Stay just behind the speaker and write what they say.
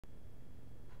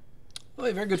Well,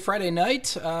 a very good Friday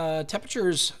night.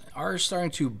 Temperatures are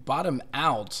starting to bottom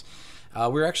out.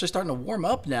 We're actually starting to warm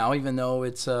up now, even though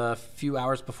it's a few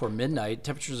hours before midnight.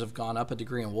 Temperatures have gone up a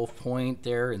degree in Wolf Point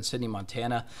there in Sydney,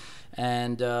 Montana.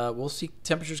 And we'll see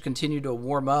temperatures continue to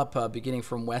warm up beginning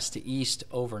from west to east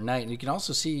overnight. And you can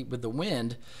also see with the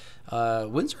wind,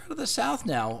 winds are out of the south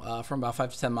now from about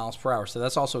 5 to 10 miles per hour. So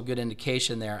that's also a good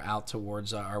indication there out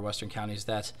towards our western counties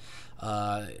that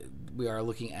we are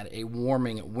looking at a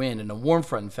warming wind and a warm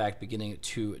front, in fact, beginning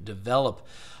to develop.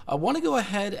 I want to go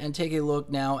ahead and take a look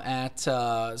now at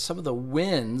some of the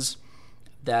winds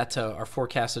that are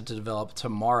forecasted to develop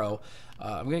tomorrow.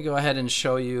 I'm going to go ahead and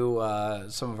show you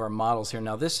some of our models here.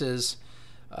 Now, this is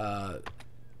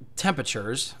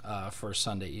temperatures for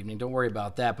Sunday evening. Don't worry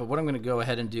about that. But what I'm going to go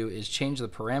ahead and do is change the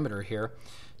parameter here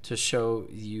to show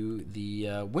you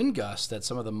the wind gusts that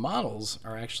some of the models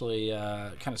are actually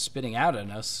kind of spitting out at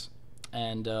us.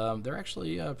 And they're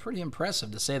actually pretty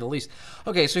impressive, to say the least.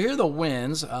 Okay, so here are the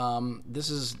winds.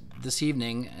 This is this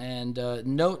evening. And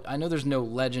note, I know there's no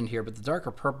legend here, but the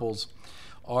darker purples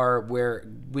are where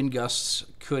wind gusts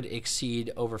could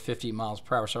exceed over 50 miles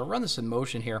per hour. So I'll run this in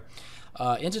motion here.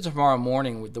 Into tomorrow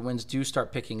morning, the winds do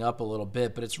start picking up a little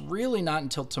bit, but it's really not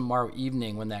until tomorrow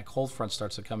evening when that cold front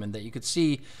starts to come in that you could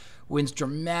see winds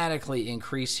dramatically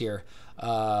increase here.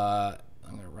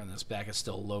 I'm going to run this back. It's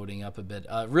still loading up a bit.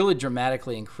 Really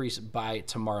dramatically increase by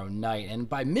tomorrow night. And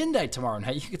by midnight tomorrow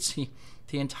night, you could see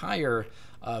the entire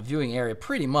viewing area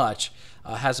pretty much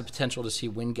has the potential to see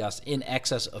wind gusts in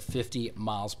excess of 50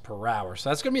 miles per hour. So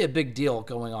that's going to be a big deal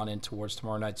going on in towards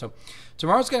tomorrow night. So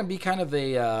tomorrow's going to be kind of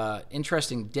a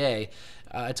interesting day.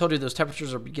 I told you those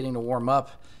temperatures are beginning to warm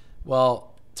up.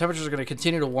 Well, temperatures are going to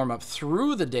continue to warm up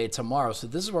through the day tomorrow. So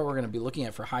this is what we're going to be looking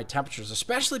at for high temperatures,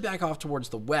 especially back off towards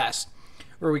the west,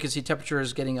 where we can see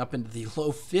temperatures getting up into the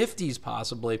low 50s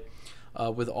possibly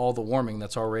with all the warming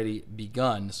that's already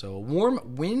begun. So a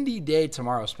warm, windy day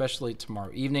tomorrow, especially tomorrow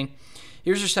evening.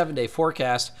 Here's your 7-day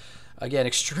forecast. Again,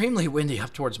 extremely windy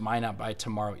up towards Minot by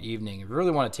tomorrow evening. You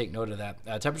really want to take note of that.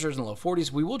 Temperatures in the low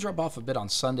 40s. We will drop off a bit on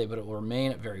Sunday, but it will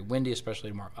remain very windy,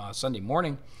 especially tomorrow, Sunday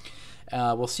morning.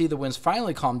 We'll see the winds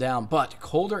finally calm down, but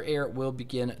colder air will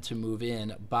begin to move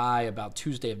in by about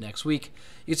Tuesday of next week.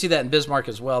 You can see that in Bismarck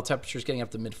as well. Temperatures getting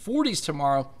up to mid-40s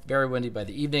tomorrow. Very windy by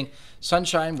the evening.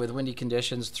 Sunshine with windy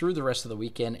conditions through the rest of the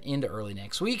weekend into early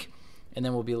next week. And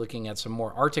then we'll be looking at some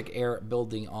more Arctic air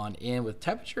building on in, with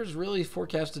temperatures really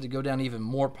forecasted to go down even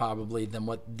more probably than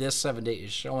what this 7-day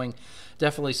is showing.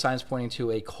 Definitely signs pointing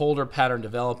to a colder pattern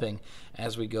developing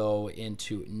as we go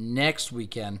into next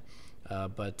weekend.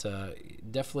 But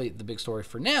definitely the big story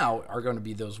for now are going to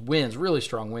be those winds, really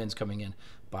strong winds coming in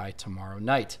by tomorrow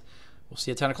night. We'll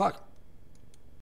see you at 10 o'clock.